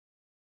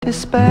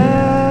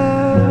despair.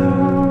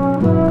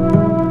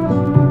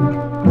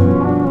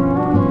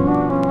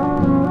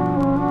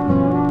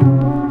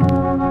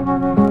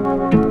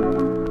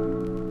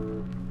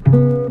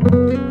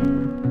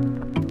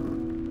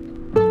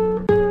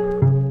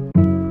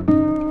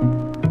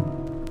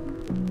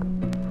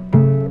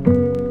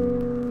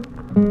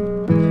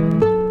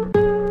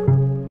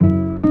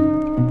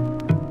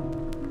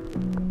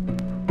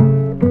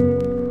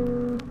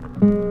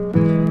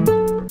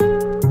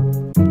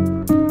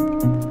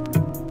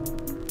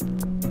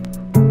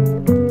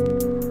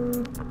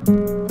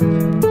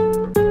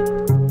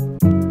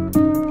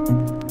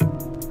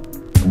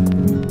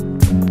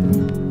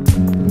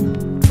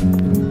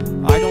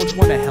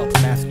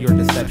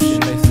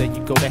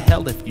 Go to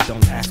hell if you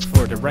don't ask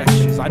for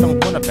directions. I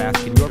don't wanna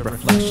bask in your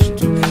reflection.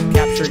 To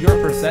capture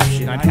your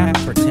perception, I'd have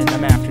to pretend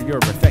I'm after your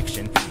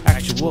perfection.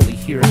 Actually,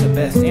 hear the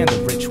best and the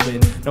rich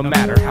win. No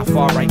matter how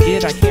far I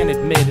get, I can't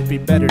admit it'd be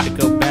better to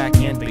go back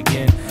and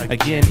begin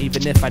again.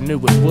 Even if I knew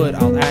it would,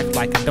 I'll act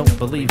like I don't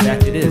believe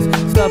that it is.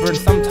 Stubborn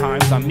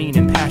sometimes, I'm mean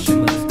and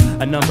passionless.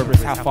 A number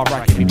is how far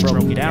I can be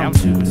broken down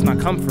to. It's not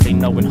comforting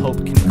knowing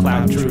hope can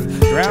cloud truth.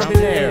 Drowned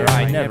in air,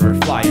 I never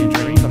fly in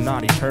dreams. I'm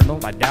not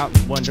eternal, I doubt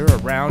and wonder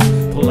around.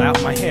 Pull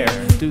out my hair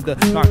through the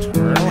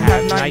nocturnal.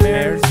 Have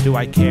nightmares, do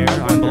I care?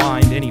 I'm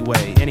blind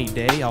anyway. Any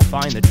day I'll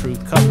find the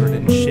truth covered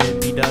in shit,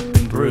 beat up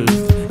and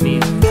bruised.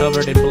 Knees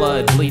covered in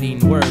blood,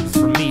 bleeding words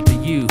from me to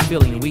you,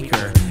 feeling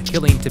weaker.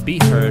 Killing to be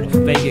heard,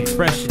 vague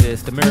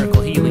expressionist, a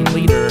miracle healing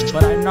leader.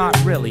 But I'm not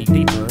really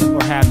deeper,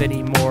 or have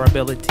any more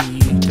ability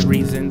to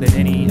reason than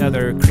any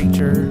other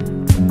creature.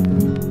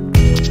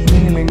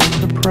 Kneeling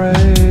to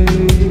pray,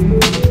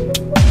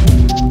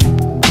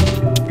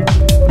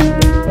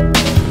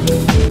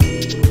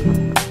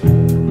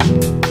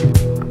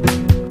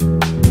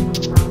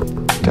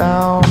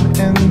 down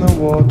in the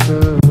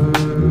water.